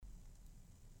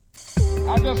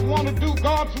just want to do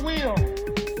God's will.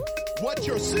 What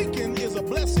you're seeking is a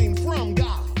blessing from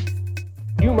God.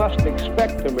 You must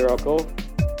expect a miracle.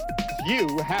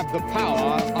 You have the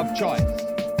power of choice.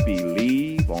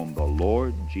 Believe on the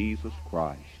Lord Jesus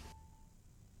Christ.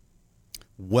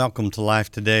 Welcome to Life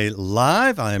Today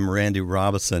Live. I am Randy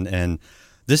Robinson, and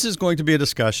this is going to be a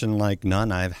discussion like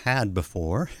none I've had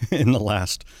before in the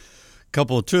last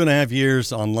couple of 2.5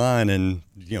 years online and,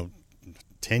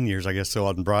 10 years, I guess, so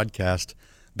on broadcast,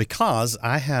 because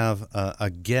I have a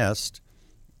guest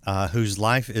whose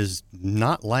life is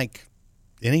not like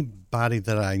anybody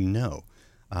that I know.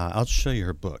 I'll show you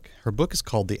her book. Her book is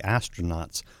called The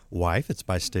Astronaut's Wife. It's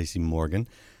by Stacey Morgan.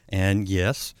 And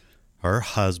yes, her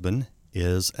husband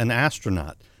is an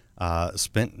astronaut.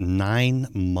 Spent 9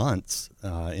 months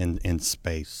in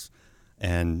space.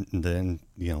 And then,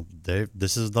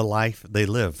 this is the life they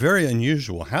live. Very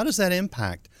unusual. How does that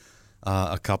impact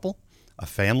a couple, a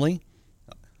family,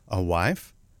 a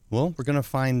wife? Well, we're going to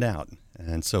find out.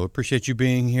 And so appreciate you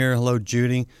being here. Hello,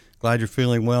 Judy. Glad you're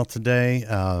feeling well today.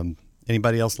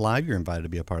 Anybody else live, you're invited to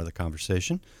be a part of the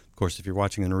conversation. Of course, if you're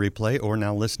watching in a replay or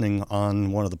now listening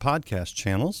on one of the podcast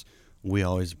channels, we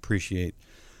always appreciate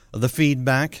the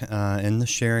feedback and the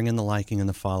sharing and the liking and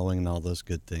the following and all those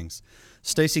good things.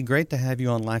 Stacey, great to have you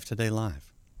on Life Today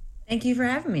Live. Thank you for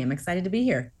having me. I'm excited to be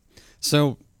here.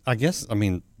 So I guess,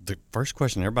 the first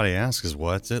question everybody asks is,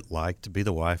 what's it like to be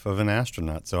the wife of an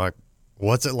astronaut?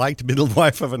 What's it like to be the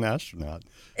wife of an astronaut?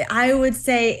 I would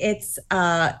say it's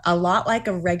a lot like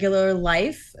a regular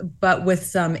life, but with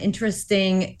some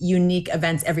interesting, unique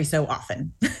events every so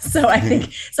often. So I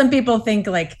think some people think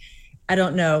like, I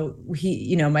don't know,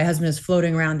 my husband is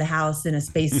floating around the house in a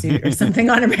spacesuit or something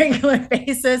on a regular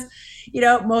basis.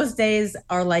 Most days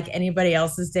are like anybody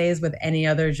else's days with any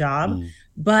other job,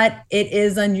 but it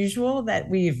is unusual that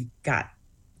we've got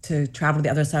to travel to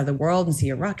the other side of the world and see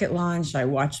a rocket launch. I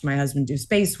watched my husband do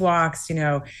spacewalks.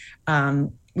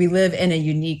 We live in a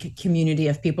unique community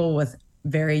of people with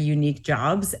very unique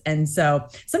jobs. And so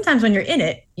sometimes when you're in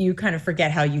it, you kind of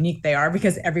forget how unique they are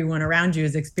because everyone around you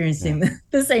is experiencing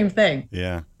the same thing.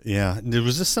 Yeah. Yeah.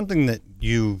 Was this something that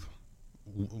you,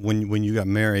 when you got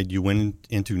married, you went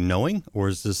into knowing, or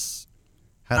is this?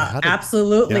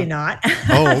 Absolutely not.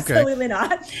 Oh, okay. Absolutely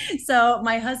not. So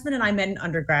my husband and I met in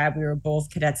undergrad. We were both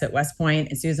cadets at West Point,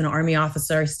 and so he was an Army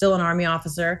officer, still an Army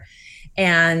officer.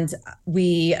 And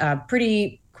we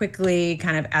pretty quickly,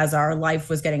 kind of as our life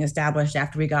was getting established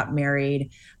after we got married,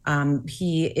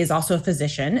 he is also a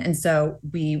physician. And so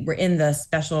we were in the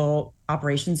special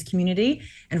operations community.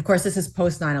 And of course, this is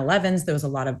post 9/11. There was a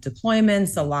lot of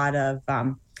deployments, a lot of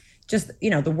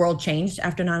the world changed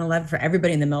after 9/11 for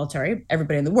everybody in the military,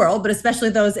 everybody in the world, but especially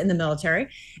those in the military.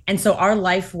 And so our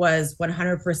life was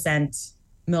 100%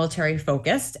 military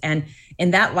focused. And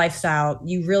in that lifestyle,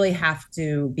 you really have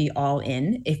to be all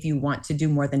in if you want to do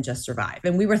more than just survive.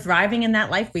 And we were thriving in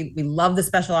that life. We love the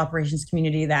special operations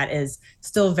community. That is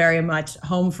still very much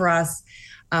home for us.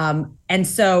 And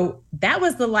so that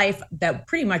was the life that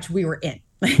pretty much we were in.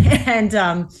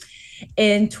 And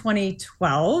in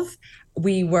 2012,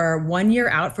 we were 1 year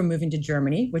out from moving to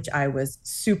Germany, which I was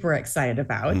super excited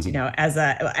about. Mm-hmm.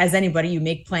 As anybody, you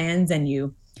make plans and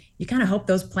you kind of hope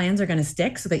those plans are going to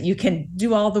stick so that you can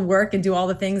do all the work and do all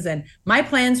the things. And my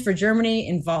plans for Germany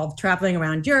involved traveling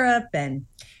around Europe and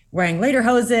wearing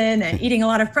lederhosen and eating a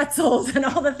lot of pretzels and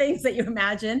all the things that you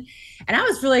imagine. And I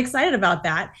was really excited about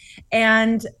that.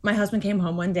 And my husband came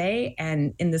home one day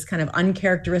and in this kind of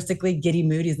uncharacteristically giddy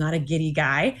mood, he's not a giddy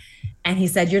guy. And he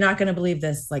said, "You're not going to believe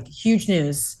this, like huge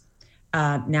news.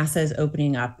 NASA is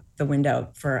opening up the window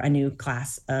for a new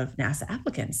class of NASA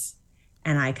applicants."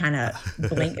 And I kind of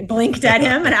blinked at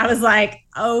him and I was like,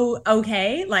 "Oh,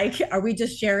 okay. Like, are we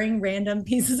just sharing random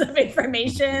pieces of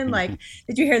information? Like,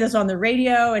 did you hear this on the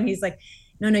radio?" And he's like,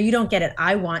 no, you don't get it.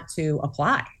 I want to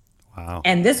apply. Wow.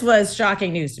 And this was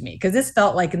shocking news to me because this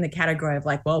felt like in the category of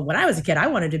like, well, when I was a kid, I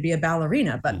wanted to be a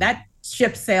ballerina, but that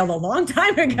ship sailed a long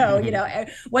time ago.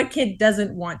 What kid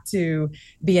doesn't want to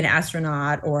be an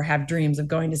astronaut or have dreams of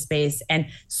going to space? And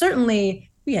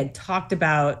certainly we had talked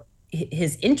about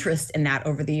his interest in that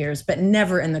over the years, but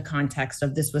never in the context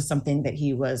of this was something that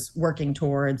he was working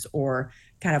towards or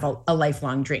kind of a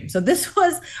lifelong dream. So this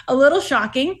was a little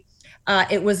shocking.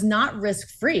 It was not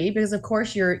risk-free because of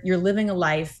course you're living a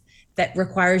life that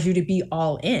requires you to be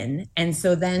all in. And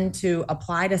so then to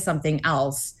apply to something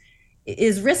else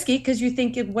is risky because you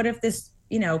think, what if this,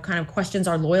 kind of questions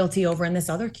our loyalty over in this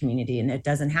other community and it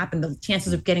doesn't happen? The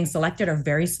chances of getting selected are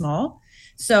very small.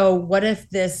 So what if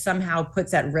this somehow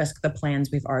puts at risk the plans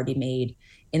we've already made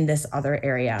in this other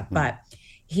area? But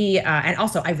and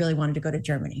also I really wanted to go to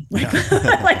Germany.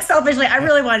 Like selfishly, I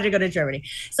really wanted to go to Germany.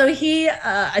 So he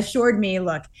assured me,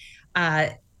 look,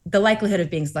 the likelihood of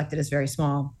being selected is very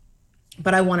small,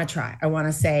 but I want to try. I want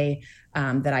to say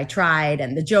that I tried.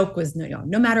 And the joke was,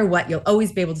 no matter what, you'll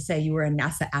always be able to say you were a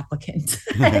NASA applicant.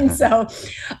 And so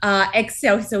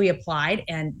he applied,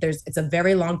 and it's a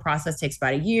very long process, takes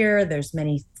about a year. There's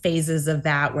many phases of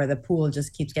that where the pool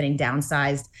just keeps getting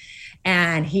downsized.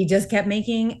 And he just kept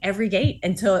making every gate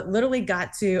until it literally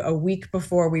got to a week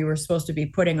before we were supposed to be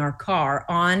putting our car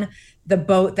on the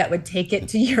boat that would take it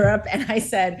to Europe. And I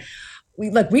said,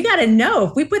 we got to know,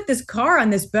 if we put this car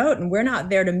on this boat and we're not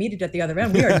there to meet it at the other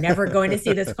end, we are never going to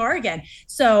see this car again.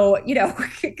 So,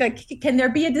 can there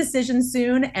be a decision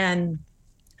soon? And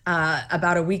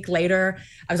about a week later,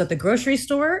 I was at the grocery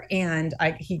store, and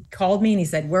he called me and he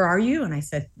said, "Where are you?" And I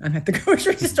said, "I'm at the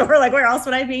grocery store. Like, where else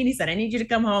would I be?" And he said, "I need you to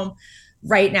come home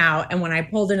right now." And when I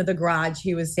pulled into the garage,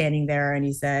 he was standing there, and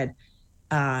he said,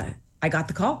 "I got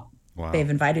the call. Wow. They've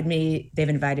invited me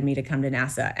to come to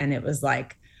NASA." And it was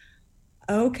like,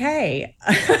 okay.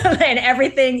 And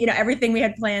everything we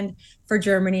had planned for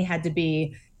Germany had to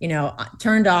be,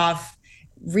 turned off,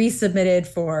 resubmitted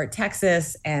for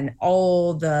Texas, and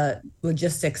all the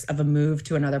logistics of a move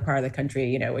to another part of the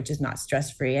country, which is not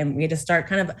stress-free. And we had to start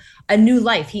kind of a new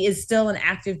life. He is still an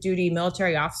active duty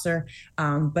military officer,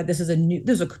 but this is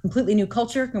a completely new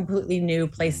culture, completely new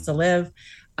place to live.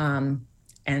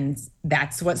 And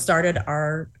that's what started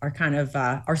our kind of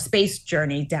our space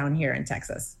journey down here in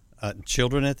Texas.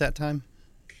 Children at that time?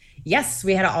 Yes,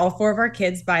 we had all 4 of our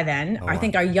kids by then. Oh, wow. I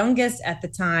think our youngest at the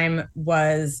time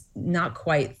was not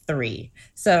quite 3.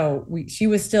 So she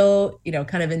was still,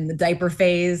 kind of in the diaper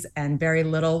phase and very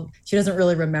little. She doesn't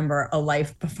really remember a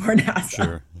life before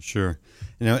NASA. Sure.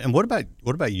 And what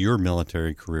about your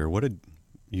military career? What did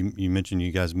you mentioned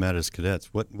you guys met as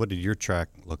cadets? What did your track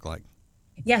look like?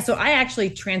 Yeah, so I actually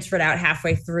transferred out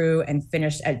halfway through and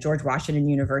finished at George Washington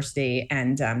University,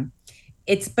 and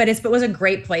it was a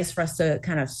great place for us to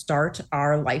kind of start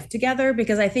our life together,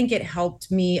 because I think it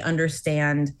helped me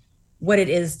understand what it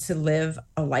is to live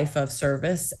a life of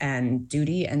service and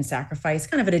duty and sacrifice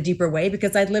kind of in a deeper way,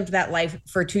 because I'd lived that life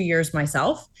for 2 years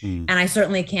myself. And I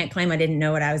certainly can't claim I didn't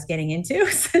know what I was getting into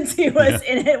since he was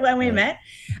in it when we met.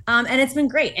 And it's been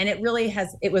great. And it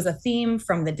was a theme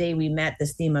from the day we met,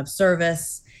 this theme of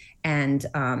service and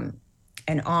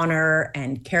honor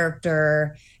and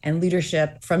character and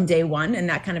leadership from day one. And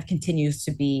that kind of continues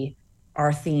to be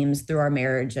our themes through our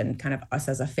marriage and kind of us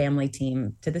as a family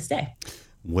team to this day.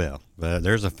 Well,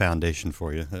 there's a foundation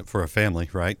for you, for a family,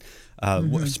 right?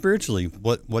 Spiritually,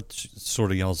 what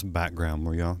sort of y'all's background?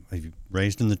 Were y'all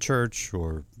raised in the church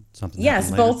or something?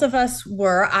 Yes, both of us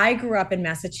were. I grew up in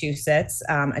Massachusetts,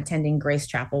 attending Grace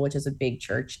Chapel, which is a big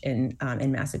church in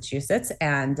Massachusetts,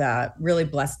 and really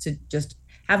blessed to just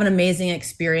have an amazing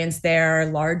experience there,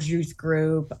 large youth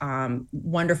group,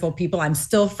 wonderful people. I'm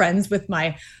still friends with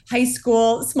my high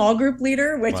school small group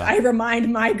leader, which I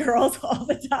remind my girls all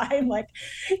the time, like,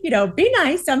 be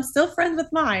nice. I'm still friends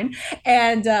with mine.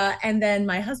 And then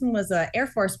my husband was an Air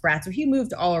Force brat, so he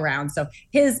moved all around. So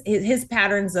his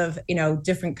patterns of,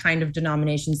 different kind of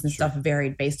denominations and stuff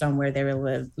varied based on where they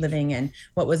were living and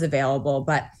what was available.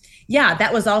 But yeah,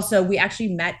 that was also, we actually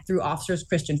met through Officers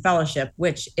Christian Fellowship,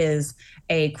 which is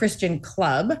a Christian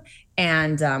club.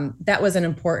 And that was an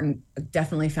important,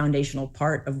 definitely foundational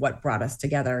part of what brought us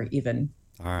together even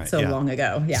long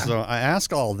ago. Yeah. So I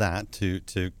ask all that to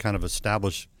kind of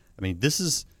establish, this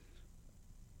is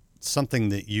something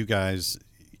that you guys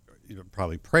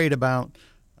probably prayed about,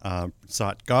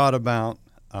 sought God about,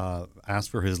 asked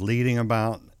for his leading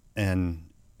about, and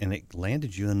it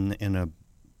landed you in a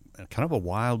kind of a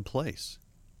wild place.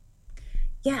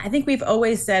 Yeah, I think we've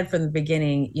always said from the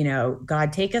beginning,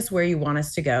 God, take us where you want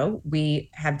us to go.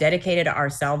 We have dedicated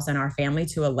ourselves and our family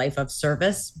to a life of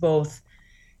service, both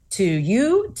to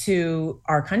you, to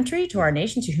our country, to our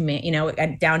nation, to humanity.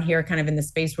 Down here, kind of in the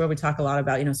space world, we talk a lot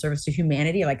about, service to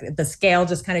humanity. Like the scale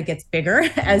just kind of gets bigger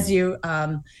as you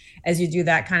do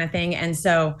that kind of thing. And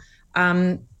so,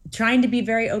 trying to be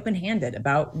very open-handed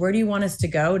about where do you want us to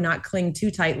go, not cling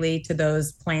too tightly to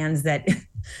those plans that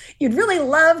you'd really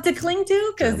love to cling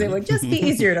to, because it would just be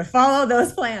easier to follow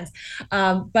those plans.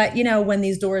 But, when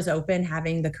these doors open,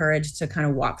 having the courage to kind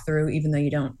of walk through, even though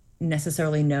you don't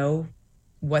necessarily know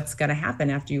what's going to happen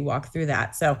after you walk through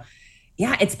that. So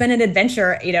yeah, it's been an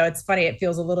adventure. It's funny. It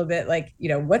feels a little bit like,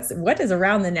 what is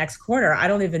around the next corner? I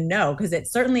don't even know, because it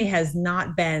certainly has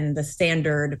not been the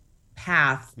standard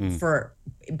path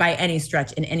by any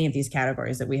stretch in any of these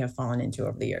categories that we have fallen into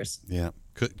over the years. Yeah,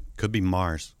 could be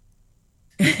Mars.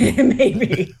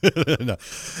 Maybe. No.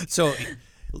 So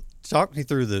talk me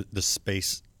through the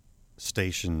space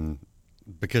station,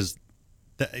 because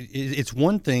it's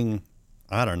one thing.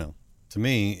 I don't know. To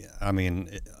me, I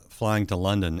mean, flying to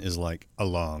London is like a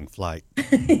long flight.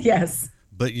 Yes.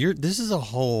 But this is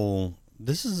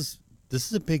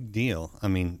a big deal. I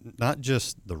mean, not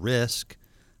just the risk,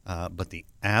 but the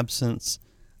absence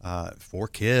for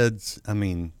kids. I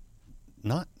mean,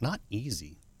 not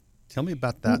easy. Tell me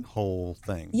about that whole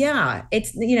thing. Yeah,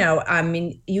 it's, I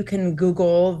mean, you can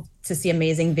Google to see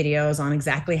amazing videos on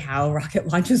exactly how rocket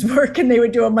launches work, and they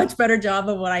would do a much better job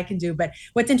of what I can do. But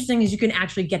what's interesting is you can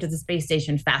actually get to the space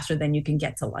station faster than you can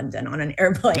get to London on an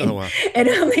airplane. Oh, wow. It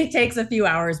only takes a few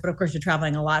hours, but of course you're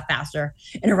traveling a lot faster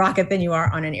in a rocket than you are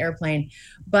on an airplane.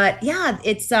 But yeah,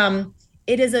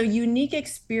 it is a unique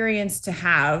experience to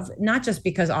have, not just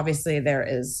because obviously there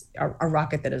is a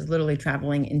rocket that is literally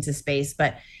traveling into space,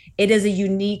 but it is a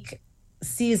unique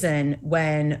season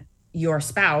when your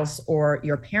spouse or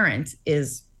your parent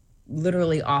is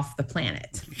literally off the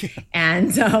planet.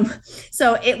 And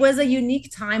so it was a unique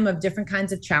time of different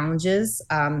kinds of challenges,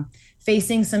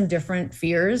 facing some different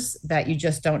fears that you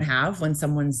just don't have when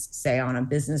someone's, say, on a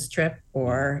business trip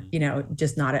or,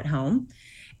 just not at home.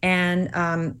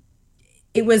 And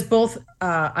it was both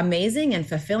amazing and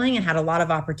fulfilling, and had a lot of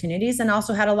opportunities, and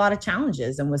also had a lot of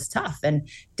challenges, and was tough, and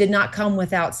did not come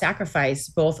without sacrifice,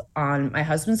 both on my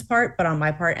husband's part, but on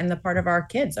my part and the part of our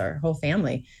kids, our whole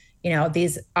family.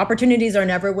 These opportunities are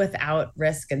never without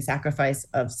risk and sacrifice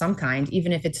of some kind,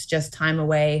 even if it's just time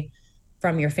away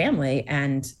from your family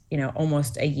and,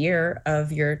 almost a year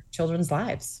of your children's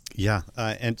lives. Yeah.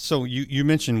 And so you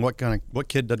mentioned what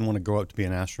kid doesn't want to grow up to be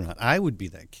an astronaut? I would be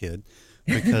that kid.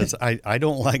 Because I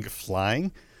don't like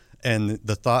flying, and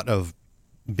the thought of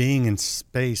being in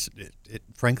space,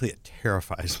 frankly, it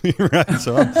terrifies me. Right,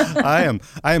 so I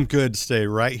am good to stay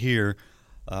right here,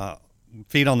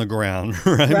 feet on the ground.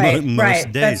 Right,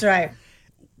 most days. That's right.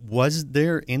 Was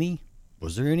there any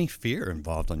fear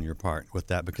involved on your part with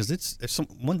that? Because if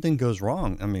one thing goes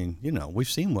wrong, I mean, we've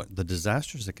seen what the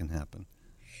disasters that can happen.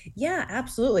 Yeah,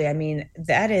 absolutely. I mean,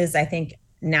 that is, I think,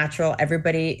 natural.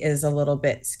 Everybody is a little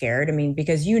bit scared. I mean,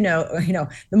 because the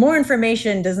more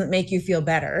information doesn't make you feel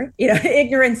better.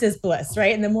 Ignorance is bliss,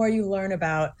 right? And the more you learn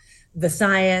about the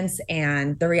science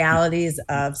and the realities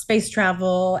of space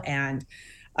travel and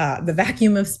the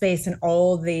vacuum of space and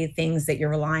all the things that you're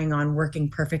relying on working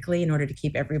perfectly in order to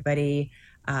keep everybody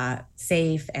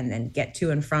safe and then get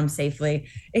to and from safely,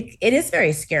 it is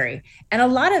very scary. And a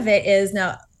lot of it is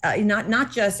now.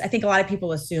 Not just, I think a lot of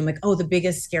people assume like, oh, the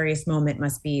biggest, scariest moment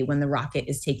must be when the rocket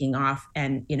is taking off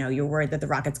and, you're worried that the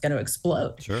rocket's going to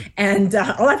explode. Sure. And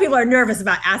a lot of people are nervous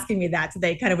about asking me that. So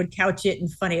they kind of would couch it in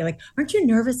funny, like, aren't you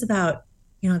nervous about,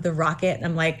 the rocket? And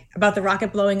I'm like, about the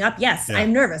rocket blowing up? Yes, yeah.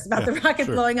 I'm nervous about the rocket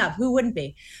blowing up. Who wouldn't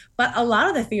be? But a lot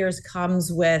of the fears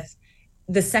comes with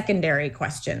the secondary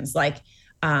questions, like,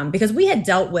 because we had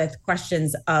dealt with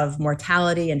questions of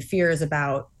mortality and fears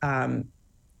about,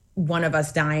 one of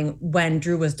us dying when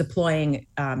Drew was deploying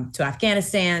to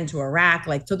Afghanistan, to Iraq.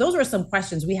 So those were some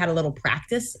questions we had a little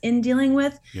practice in dealing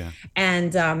with. Yeah.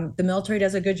 And the military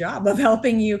does a good job of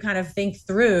helping you kind of think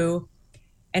through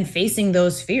and facing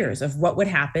those fears of what would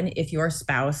happen if your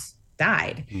spouse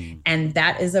died. And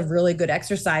that is a really good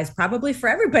exercise probably for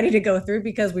everybody to go through,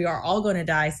 because we are all going to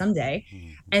die someday.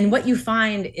 And what you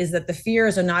find is that the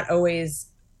fears are not always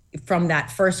from that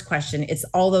first question. It's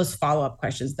all those follow-up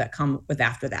questions that come with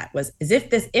after that.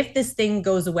 If this thing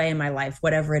goes away in my life,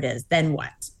 whatever it is, then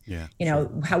what? Yeah.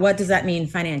 What does that mean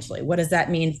financially? What does that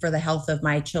mean for the health of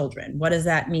my children? What does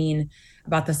that mean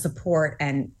about the support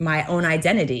and my own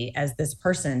identity as this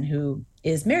person who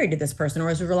is married to this person or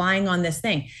is relying on this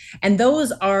thing? And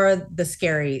those are the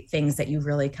scary things that you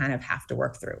really kind of have to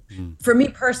work through. For me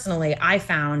personally, I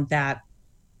found that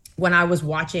when I was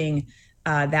watching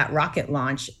that rocket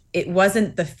launch, it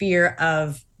wasn't the fear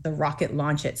of the rocket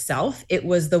launch itself. It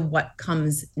was the what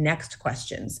comes next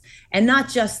questions, and not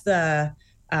just the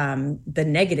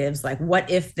negatives, like what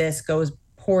if this goes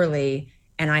poorly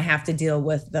and I have to deal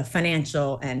with the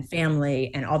financial and family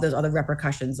and all those other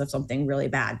repercussions of something really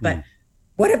bad. But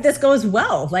what if this goes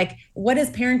well? Like, what is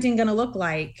parenting going to look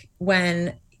like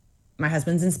when my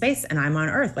husband's in space and I'm on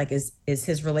Earth? Like, is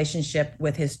his relationship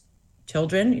with his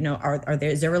children,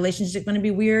 is their relationship going to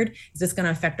be weird? Is this going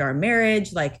to affect our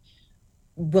marriage? Like,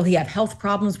 will he have health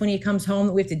problems when he comes home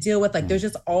that we have to deal with? Like, there's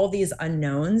just all these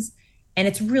unknowns, and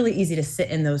it's really easy to sit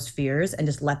in those fears and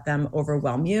just let them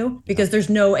overwhelm you, because there's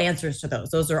no answers to those.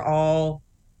 Those are all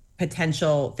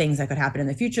potential things that could happen in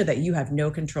the future that you have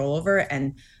no control over.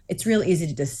 And it's real easy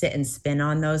to just sit and spin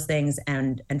on those things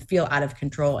and feel out of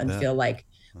control and feel like,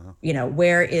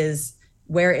 where is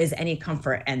where is any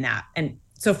comfort in that? And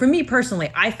so for me personally,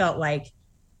 I felt like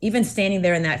even standing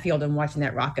there in that field and watching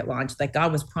that rocket launch, like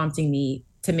God was prompting me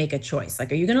to make a choice.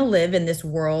 Like, are you going to live in this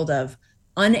world of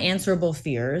unanswerable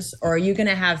fears, or are you going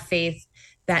to have faith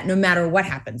that no matter what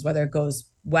happens, whether it goes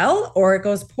well or it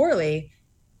goes poorly,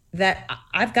 that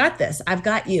I've got this, I've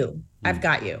got you, I've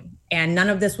got you, and none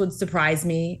of this would surprise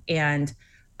me. And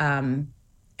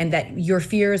that your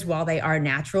fears, while they are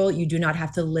natural, you do not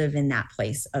have to live in that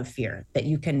place of fear, that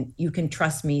you can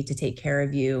trust me to take care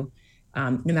of you,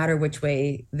 no matter which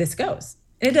way this goes.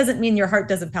 And it doesn't mean your heart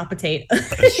doesn't palpitate, or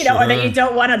that you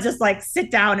don't want to just like sit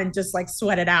down and just like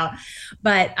sweat it out.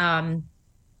 But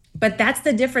that's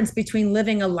the difference between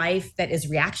living a life that is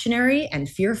reactionary and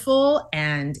fearful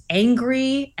and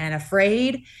angry and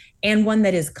afraid, and one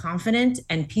that is confident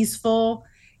and peaceful.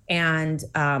 And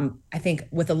I think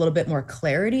with a little bit more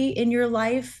clarity in your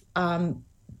life, even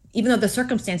though the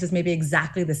circumstances may be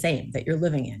exactly the same that you're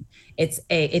living in,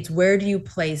 it's where do you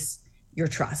place your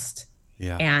trust?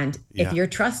 Yeah. And if your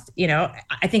trust,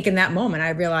 I think in that moment,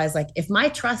 I realized, like, if my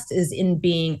trust is in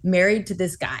being married to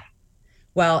this guy,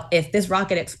 well, if this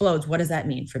rocket explodes, what does that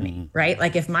mean for me? Right?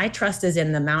 Like, if my trust is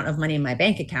in the amount of money in my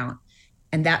bank account,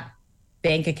 and that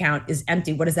bank account is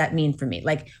empty, what does that mean for me?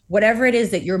 Like, whatever it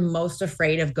is that you're most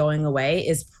afraid of going away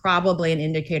is probably an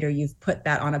indicator you've put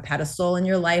that on a pedestal in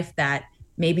your life that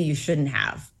maybe you shouldn't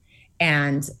have.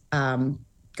 And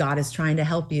God is trying to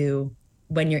help you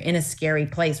when you're in a scary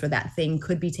place where that thing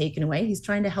could be taken away. He's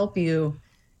trying to help you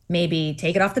maybe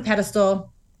take it off the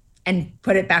pedestal and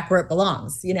put it back where it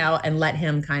belongs, and let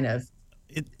him kind of.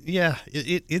 It's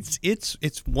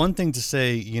one thing to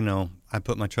say, I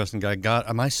put my trust in God. God,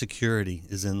 my security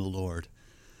is in the Lord.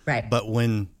 Right. But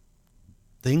when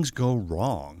things go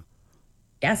wrong.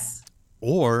 Yes.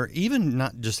 Or even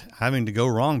not just having to go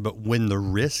wrong, but when the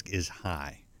risk is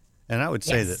high. And I would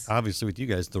say that obviously with you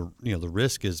guys, the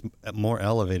risk is more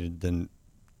elevated than,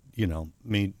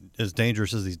 as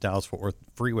dangerous as these Dallas-Fort Worth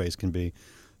freeways can be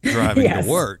driving to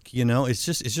work. It's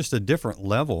just a different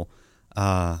level.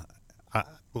 How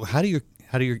do you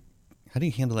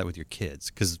handle that with your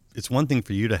kids? Because it's one thing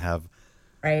for you to have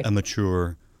a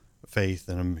mature faith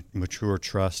and a mature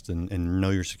trust and know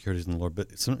your securities in the Lord, but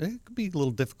it could be a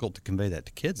little difficult to convey that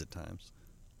to kids at times.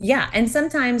 Yeah. And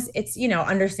sometimes it's,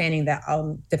 understanding that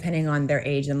depending on their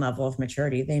age and level of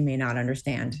maturity, they may not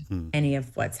understand any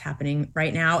of what's happening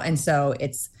right now. And so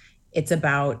it's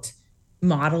about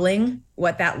modeling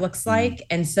what that looks like.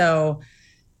 And so,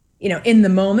 in the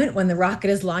moment when the rocket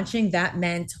is launching, that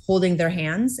meant holding their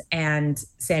hands and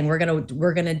saying, we're going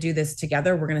to do this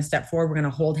together. We're going to step forward. We're going to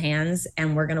hold hands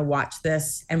and we're going to watch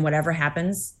this, and whatever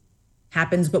happens,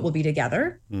 but we'll be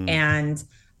together. And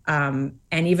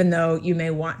even though you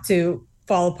may want to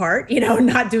fall apart,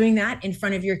 not doing that in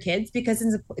front of your kids, because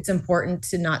it's important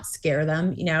to not scare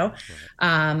them,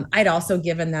 I'd also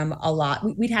given them a lot.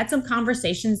 We'd had some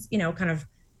conversations, kind of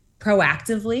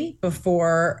proactively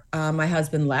before my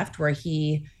husband left, where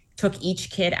he took each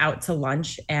kid out to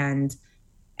lunch and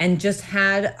just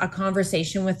had a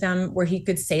conversation with them where he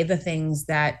could say the things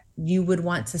that you would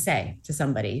want to say to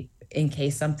somebody in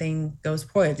case something goes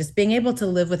poorly. Just being able to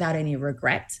live without any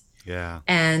regret. Yeah.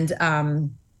 And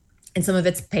some of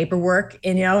it's paperwork,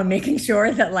 and making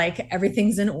sure that like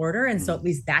everything's in order. And so at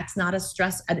least that's not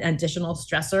an additional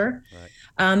stressor.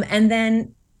 Right. And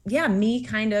then, me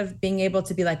kind of being able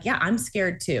to be like, I'm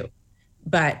scared too,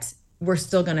 but we're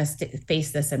still going to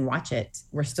face this and watch it.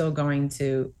 We're going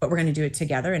to do it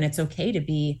together. And it's okay to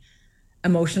be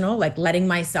emotional, like letting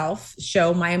myself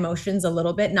show my emotions a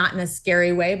little bit, not in a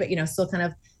scary way, but, still kind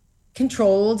of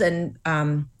controlled, and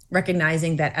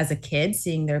recognizing that as a kid,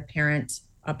 seeing their parent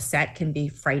upset can be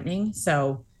frightening.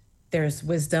 So there's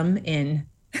wisdom in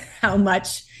how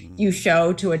much you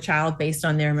show to a child based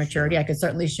on their maturity. I could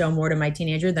certainly show more to my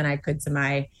teenager than I could to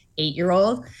my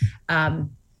 8-year-old. And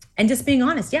just being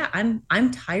honest,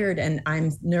 I'm tired and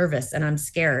I'm nervous and I'm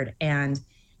scared.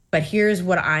 But here's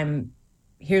what I'm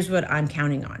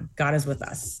counting on. God is with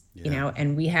us,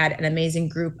 and we had an amazing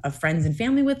group of friends and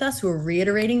family with us who are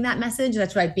reiterating that message.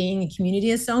 That's why being in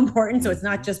community is so important. So it's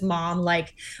not just mom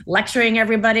like lecturing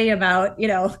everybody about,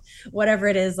 whatever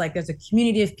it is. Like, there's a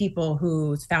community of people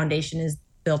whose foundation is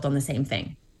built on the same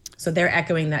thing. So they're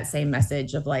echoing that same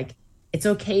message of like, it's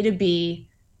okay to be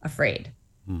afraid,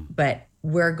 but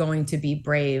we're going to be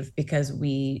brave because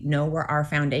we know where our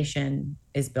foundation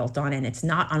is built on, and it's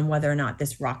not on whether or not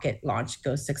this rocket launch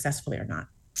goes successfully or not.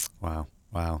 Wow.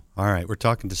 All right. We're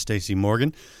talking to Stacey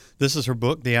Morgan. This is her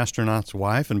book, The Astronaut's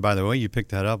Wife. And by the way, you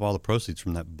picked that up. All the proceeds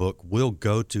from that book will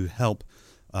go to help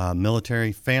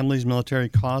military families, military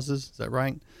causes. Is that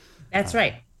right? That's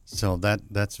right. So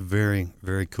that's very,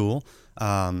 very cool.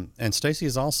 And Stacey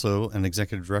is also an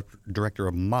executive director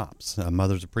of MOPS,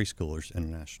 Mothers of Preschoolers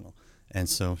International. And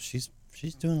so she's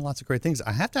doing lots of great things.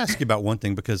 I have to ask you about one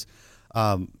thing because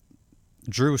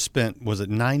Drew spent, was it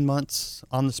 9 months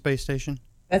on the space station?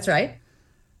 That's right.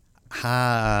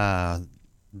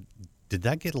 Did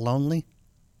that get lonely?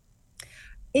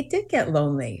 It did get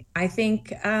lonely. I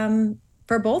think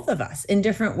for both of us in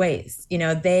different ways. You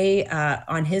know, they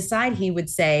on his side, he would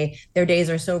say their days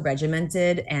are so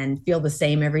regimented and feel the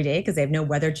same every day because they have no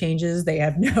weather changes. They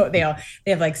have they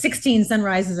have like 16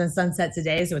 sunrises and sunsets a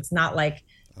day, so it's not like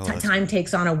time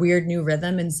takes on a weird new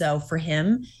rhythm. And so for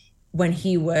him, when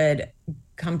he would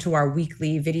come to our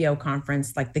weekly video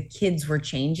conference, like the kids were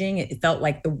changing. It felt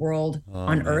like the world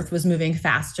on Earth was moving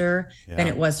faster than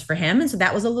it was for him. And so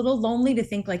that was a little lonely to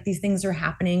think like these things are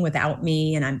happening without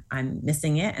me and I'm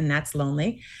missing it. And that's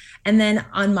lonely. And then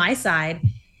on my side,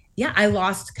 I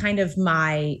lost kind of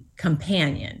my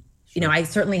companion. Sure. You know, I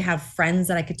certainly have friends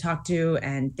that I could talk to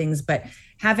and things, but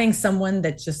having someone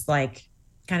that's just like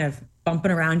kind of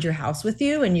bumping around your house with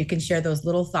you and you can share those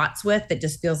little thoughts with, that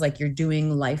just feels like you're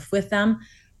doing life with them.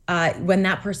 When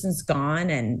that person's gone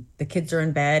and the kids are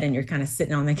in bed and you're kind of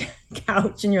sitting on the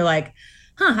couch and you're like,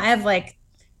 I have like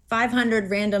 500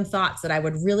 random thoughts that I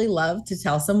would really love to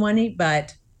tell someone,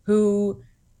 but who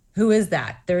is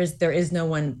that? There is no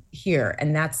one here.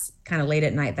 And that's kind of late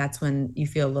at night. That's when you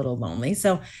feel a little lonely.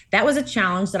 So that was a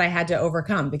challenge that I had to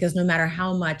overcome, because no matter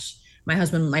how much my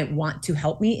husband might want to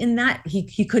help me in that,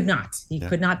 he could not. He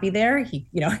could not be there.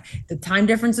 The time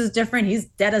difference is different. He's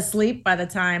dead asleep by the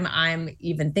time I'm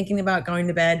even thinking about going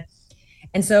to bed.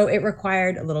 And so it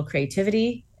required a little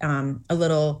creativity, a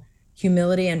little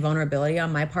humility and vulnerability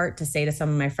on my part to say to some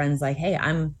of my friends, like, hey,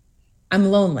 I'm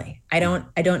lonely. I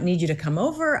don't need you to come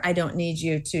over. I don't need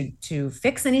you to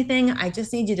fix anything. I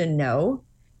just need you to know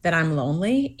that I'm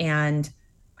lonely, and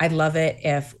I'd love it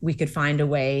if we could find a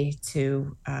way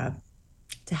to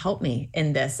help me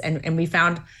in this. And we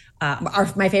found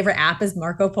my favorite app is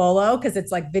Marco Polo, because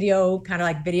it's like video, kind of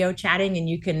like video chatting, and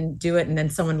you can do it and then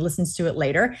someone listens to it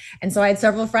later. And so I had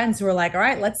several friends who were like, all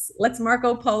right, let's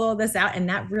Marco Polo this out. And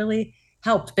that really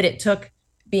helped. But it took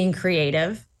being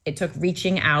creative. It took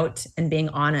reaching out and being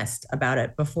honest about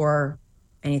it before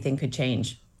anything could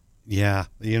change. Yeah.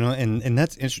 And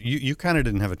that's interesting. You kind of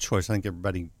didn't have a choice. I think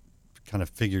everybody kind of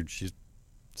figured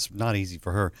it's not easy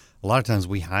for her. A lot of times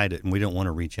we hide it and we don't want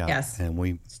to reach out. Yes, and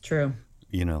it's true.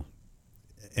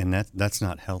 And that's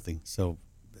not healthy. So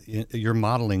you're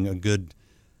modeling a good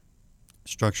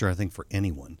structure, I think, for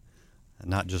anyone,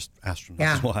 not just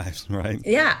astronauts' wives, right?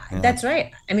 Yeah, that's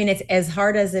right. I mean, it's as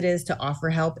hard as it is to offer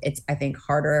help. It's, I think,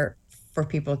 harder for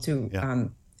people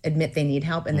to admit they need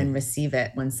help and then receive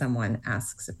it when someone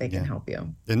asks if they can help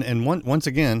you. And once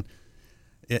again,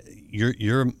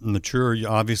 you're mature.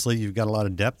 Obviously, you've got a lot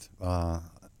of depth, a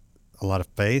lot of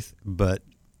faith. But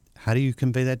how do you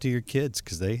convey that to your kids?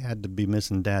 Because they had to be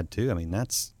missing dad too. I mean,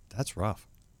 that's rough.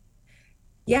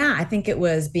 Yeah, I think it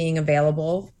was being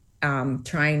available,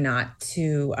 trying not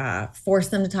to force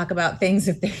them to talk about things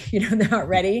if they're not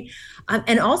ready,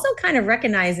 and also kind of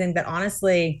recognizing that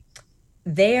honestly,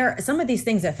 some of these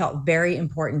things that felt very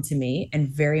important to me and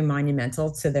very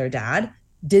monumental to their dad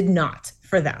did not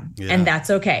for them. Yeah. And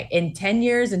that's okay. In 10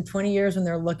 years and 20 years, when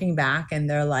they're looking back and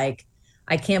they're like,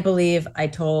 I can't believe I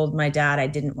told my dad I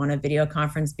didn't want a video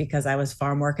conference because I was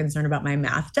far more concerned about my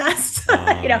math test.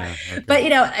 Okay.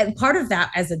 But part of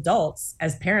that as adults,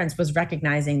 as parents, was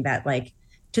recognizing that, like,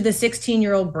 to the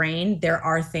 16-year-old brain, there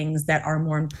are things that are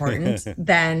more important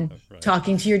than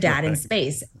talking to your dad in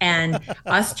space. And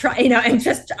us trying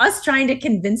to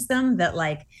convince them that,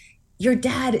 like, your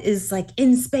dad is like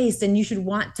in space and you should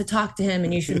want to talk to him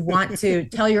and you should want to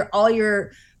tell all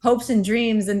your hopes and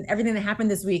dreams and everything that happened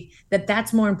this week,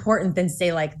 that's more important than,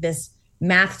 say, like this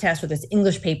math test or this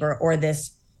English paper or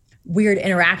this weird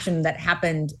interaction that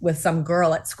happened with some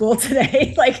girl at school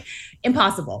today. Like,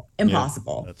 impossible. Yeah,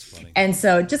 that's funny. And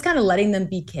so just kind of letting them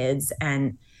be kids.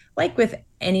 And like with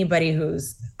anybody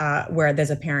who's where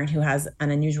there's a parent who has an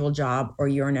unusual job or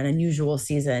you're in an unusual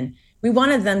season, we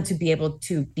wanted them to be able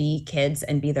to be kids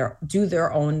and do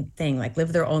their own thing, like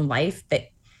live their own life. That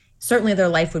certainly their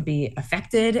life would be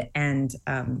affected and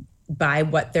by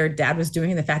what their dad was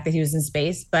doing and the fact that he was in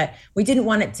space, but we didn't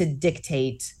want it to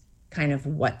dictate kind of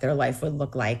what their life would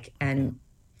look like. And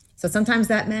so sometimes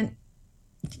that meant,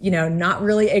 not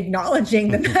really acknowledging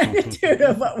the magnitude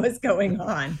of what was going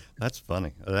on. That's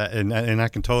funny. And I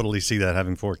can totally see that,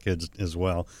 having 4 kids as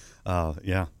well.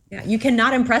 Yeah, you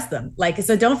cannot impress them. Like,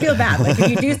 so don't feel bad. Like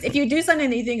if you do something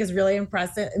that you think is really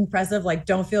impressive, like,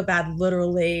 don't feel bad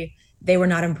literally they were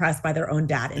not impressed by their own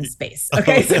dad in space.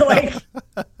 Okay, so like,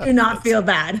 do not feel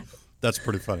bad. That's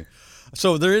pretty funny.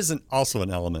 So there is also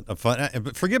an element of fun.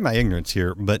 Forgive my ignorance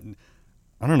here, but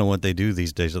I don't know what they do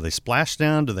these days. Do they splash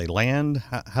down? Do they land?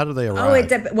 How do they arrive?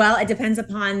 Oh, it depends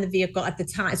upon the vehicle at the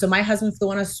time. So my husband flew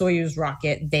on a Soyuz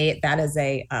rocket.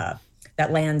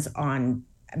 That lands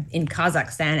in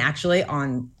Kazakhstan, actually,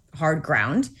 on hard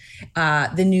ground.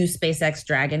 The new SpaceX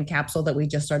Dragon capsule that we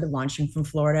just started launching from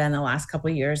Florida in the last couple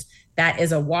of years, that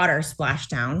is a water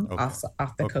splashdown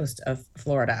off the coast of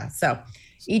Florida. So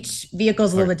each vehicle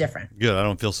is a little bit different. Good. I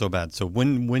don't feel so bad. So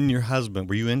when your husband,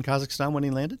 were you in Kazakhstan when he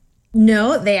landed?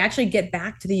 No, they actually get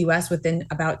back to the U.S. within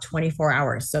about 24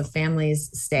 hours. So families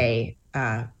stay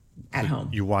at home.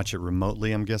 You watch it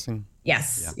remotely, I'm guessing?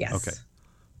 Yes. Yeah. Yes. Okay.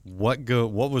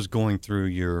 What was going through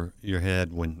your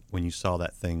head when you saw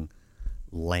that thing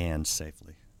land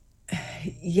safely?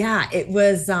 Yeah, it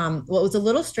was it was a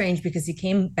little strange because he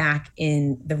came back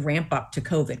in the ramp up to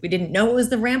COVID. We didn't know it was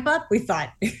the ramp up. We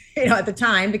thought, at the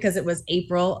time, because it was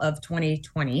April of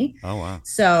 2020. Oh, wow.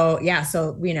 So,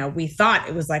 we thought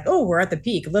it was like, oh, we're at the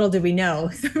peak. Little did we know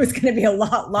it was going to be a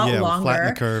lot longer. Flatten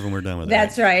the curve and we're done with it.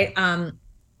 That's right.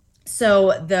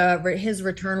 So his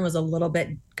return was a little bit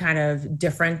kind of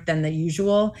different than the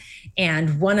usual.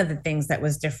 And one of the things that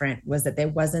was different was that there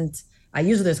wasn't,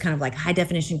 usually there's kind of like high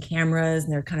definition cameras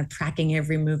and they're kind of tracking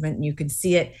every movement, and you could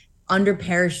see it under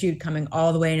parachute coming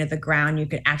all the way into the ground. You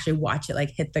could actually watch it like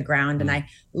hit the ground. And I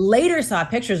later saw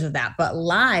pictures of that, but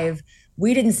live,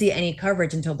 we didn't see any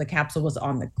coverage until the capsule was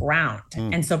on the ground.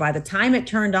 And so by the time it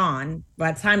turned on,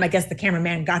 by the time I guess the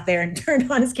cameraman got there and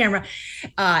turned on his camera,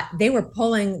 they were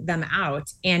pulling them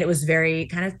out, and it was very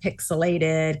kind of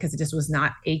pixelated because it just was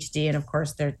not HD. And of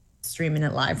course they're streaming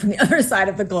it live from the other side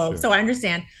of the globe. Sure. So I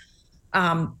understand.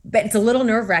 But it's a little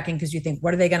nerve wracking because you think,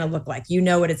 what are they going to look like?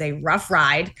 It is a rough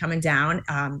ride coming down.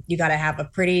 You got to have a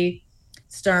pretty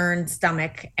stern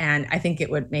stomach. And I think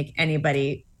it would make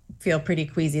anybody feel pretty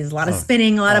queasy. There's a lot of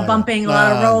spinning, a lot of bumping, a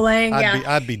lot of rolling.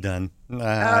 I'd be done. You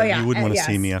wouldn't want to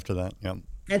see me after that. Yeah.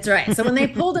 That's right. So when they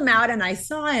pulled him out and I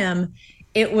saw him,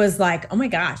 it was like, oh my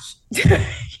gosh,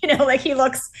 like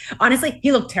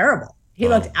he looked terrible. He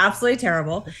looked absolutely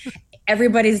terrible.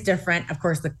 Everybody's different. Of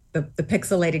course, the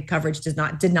pixelated coverage did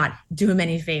not do him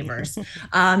any favors.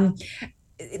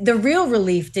 The real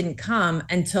relief didn't come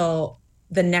until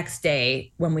the next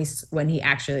day when we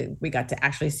got to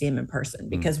actually see him in person,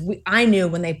 because I knew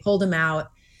when they pulled him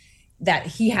out that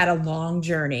he had a long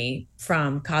journey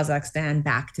from Kazakhstan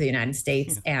back to the United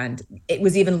States. And it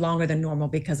was even longer than normal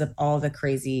because of all the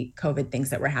crazy COVID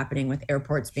things that were happening with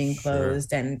airports being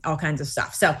closed and all kinds of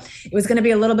stuff. So it was going to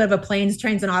be a little bit of a planes,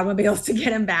 trains, and automobiles to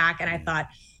get him back. And I thought,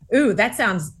 ooh, that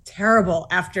sounds terrible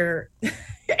after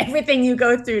everything you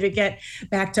go through to get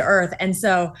back to Earth. And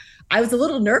so I was a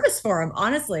little nervous for him,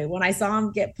 honestly, when I saw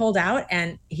him get pulled out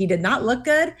and he did not look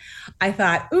good. I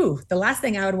thought, ooh, the last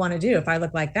thing I would want to do if I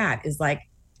look like that is like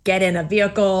get in a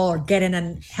vehicle or get in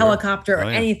a helicopter or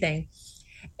anything.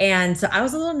 And so I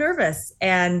was a little nervous.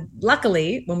 And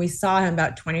luckily, when we saw him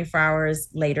about 24 hours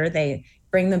later, they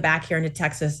bring them back here into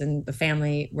Texas, and the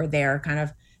family were there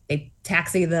they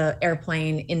taxi the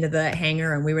airplane into the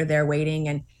hangar, and we were there waiting,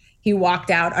 and he walked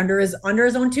out under his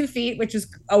own 2 feet, which is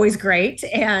always great.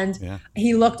 And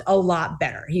he looked a lot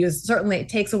better. He was it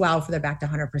takes a while for they're back to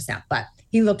 100%, but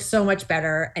he looked so much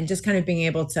better. And just kind of being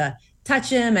able to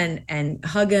touch him and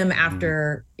hug him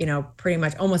after, pretty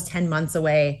much almost 10 months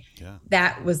away,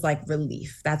 that was like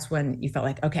relief. That's when you felt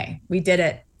like, okay, we did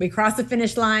it. We crossed the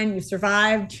finish line. You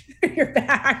survived. You're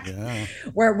back. Yeah.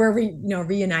 We're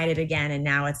reunited again. And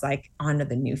now it's like on to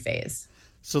the new phase.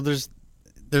 So there's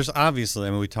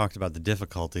obviously, we talked about the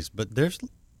difficulties, but there's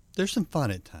some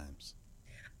fun at times.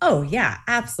 Oh yeah,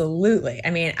 absolutely.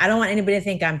 I don't want anybody to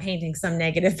think I'm painting some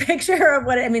negative picture of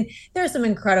there are some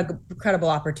incredible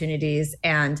opportunities,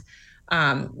 and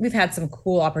we've had some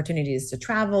cool opportunities to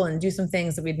travel and do some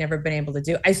things that we'd never been able to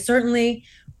do. I certainly,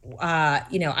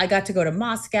 I got to go to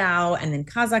Moscow and then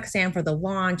Kazakhstan for the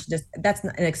launch. That's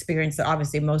an experience that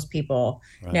obviously most people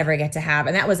never get to have.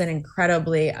 And that was an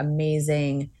incredibly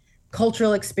amazing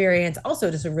cultural experience, also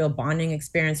just a real bonding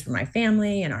experience for my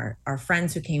family and our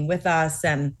friends who came with us.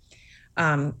 And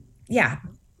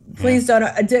please don't,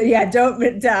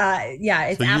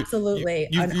 it's absolutely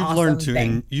an awesome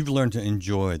thing. You've learned to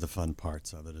enjoy the fun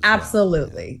parts of it as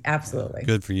absolutely well. Absolutely.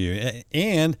 Good for you.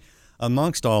 And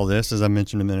amongst all this, as I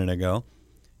mentioned a minute ago,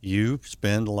 you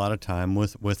spend a lot of time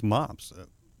with moms.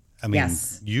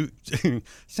 Yes. You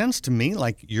sounds to me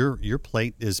like your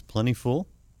plate is plenty full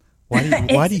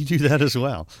Why do you do that as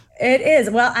well? It is.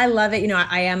 Well, I love it.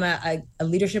 I am a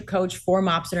leadership coach for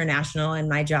MOPS International, and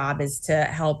my job is to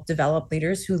help develop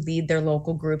leaders who lead their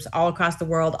local groups all across the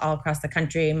world, all across the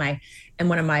country. And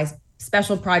one of my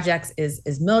special projects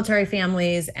is military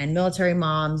families and military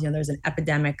moms. There's an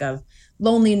epidemic of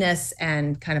loneliness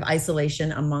and kind of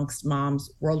isolation amongst moms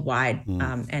worldwide.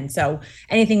 And so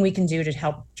anything we can do to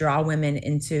help draw women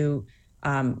into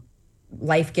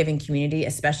life-giving community,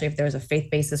 especially if there's a faith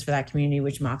basis for that community,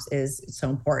 which MOPS is so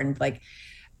important.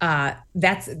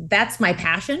 That's my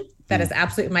passion. That is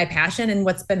absolutely my passion. And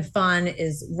what's been fun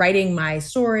is writing my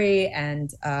story and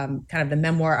kind of the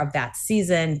memoir of that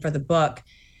season for the book.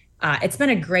 It's been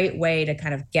a great way to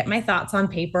kind of get my thoughts on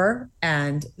paper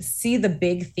and see the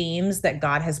big themes that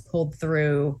God has pulled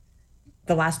through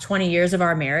the last 20 years of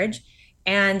our marriage,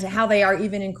 and how they are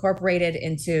even incorporated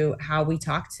into how we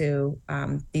talk to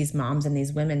these moms and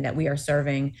these women that we are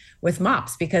serving with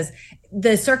MOPS, because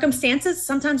the circumstances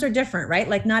sometimes are different, right?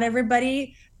 Like not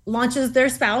everybody launches their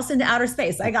spouse into outer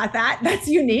space. I got that. That's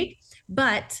unique.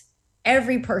 But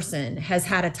every person has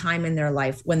had a time in their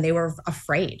life when they were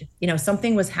afraid.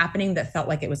 Something was happening that felt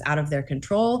like it was out of their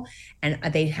control, and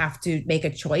they have to make a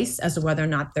choice as to whether or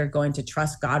not they're going to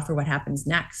trust God for what happens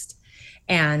next.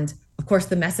 And of course,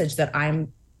 the message that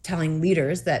I'm telling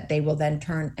leaders that they will then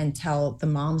turn and tell the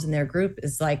moms in their group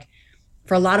is like,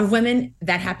 for a lot of women,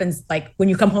 that happens like when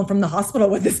you come home from the hospital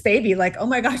with this baby, like, oh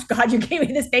my gosh, God, you gave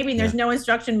me this baby and there's no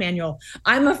instruction manual.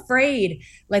 I'm afraid.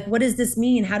 Like, what does this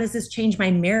mean? How does this change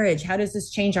my marriage? How does this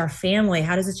change our family?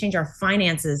 How does this change our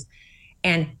finances?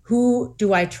 And who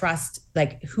do I trust?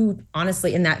 Like, who,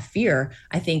 honestly, in that fear,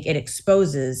 I think it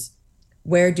exposes,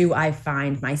 where do I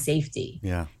find my safety?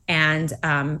 Yeah. And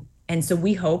so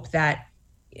we hope that,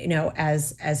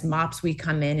 as MOPS, we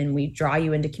come in and we draw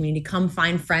you into community. Come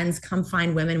find friends, come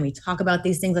find women. We talk about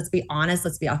these things. Let's be honest.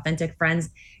 Let's be authentic friends.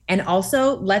 And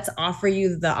also let's offer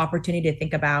you the opportunity to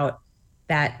think about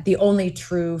that the only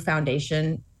true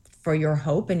foundation for your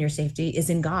hope and your safety is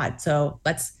in God. So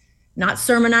let's not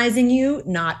sermonizing you,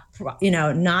 not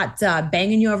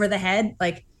banging you over the head,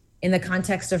 like in the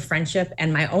context of friendship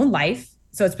and my own life.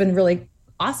 So it's been really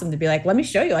awesome to be like, let me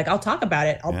show you, like, I'll talk about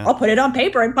it. I'll put it on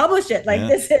paper and publish it. Like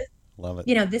this is, love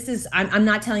it. I'm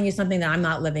not telling you something that I'm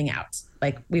not living out.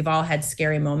 Like we've all had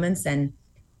scary moments. And,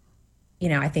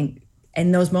 I think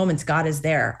in those moments, God is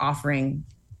there offering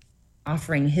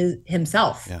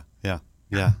himself. Yeah.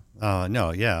 I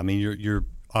mean, you're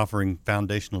offering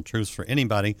foundational truths for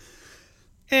anybody.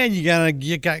 And you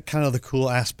got kind of the cool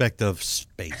aspect of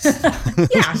space.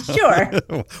 Yeah, sure.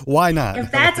 Why not? If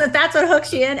that's what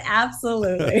hooks you in,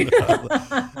 absolutely.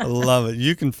 I love it.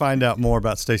 You can find out more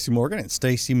about Stacey Morgan at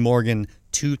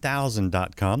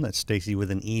StaceyMorgan2000.com. That's Stacey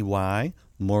with an EY,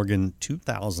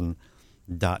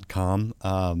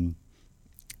 Morgan2000.com.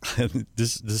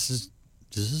 This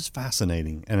is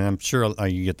fascinating, and I'm sure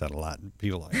you get that a lot.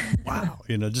 People are like, wow,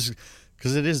 just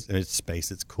because it's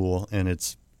space, it's cool, and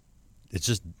it's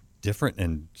just different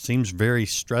and seems very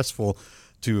stressful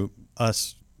to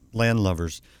us land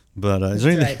lovers. But is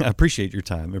there anything, I appreciate your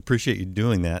time. I appreciate you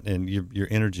doing that, and your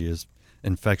energy is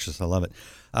infectious. I love it. Is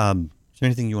there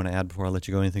anything you want to add before I let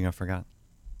you go? Anything I forgot?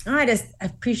 I just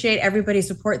appreciate everybody's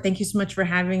support. Thank you so much for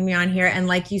having me on here. And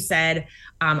like you said,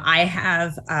 I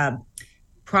have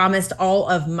promised all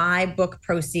of my book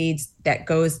proceeds that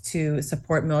goes to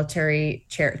support military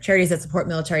charities that support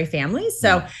military families.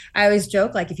 So I always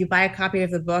joke, like, if you buy a copy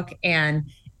of the book and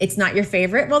it's not your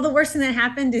favorite, well, the worst thing that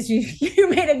happened is you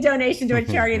made a donation to a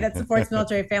charity that supports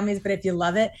military families. But if you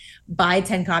love it, buy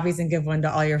 10 copies and give one to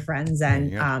all your friends.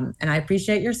 And I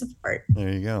appreciate your support. There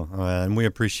you go. And we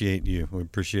appreciate you. I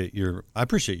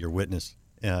appreciate your witness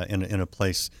in a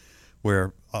place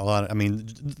where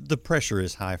the pressure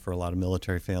is high for a lot of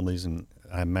military families, and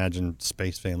I imagine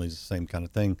space families, the same kind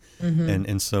of thing. Mm-hmm.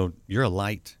 And so you're a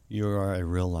light. You are a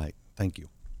real light. Thank you.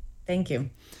 Thank you.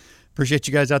 Appreciate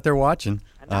you guys out there watching.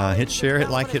 Hit share,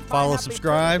 hit like, hit follow,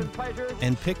 subscribe,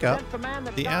 and pick up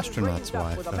The Astronaut's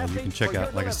Wife. You can check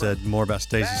out, like I said, more about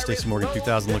Stacey. Stacey Morgan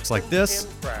 2000 looks like this,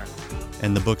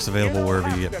 and the book's available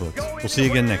wherever you get books. We'll see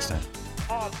you again next time.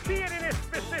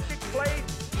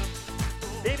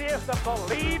 It is the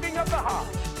believing of the heart.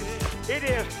 It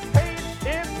is faith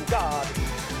in God.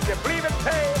 You believe it,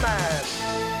 say amen.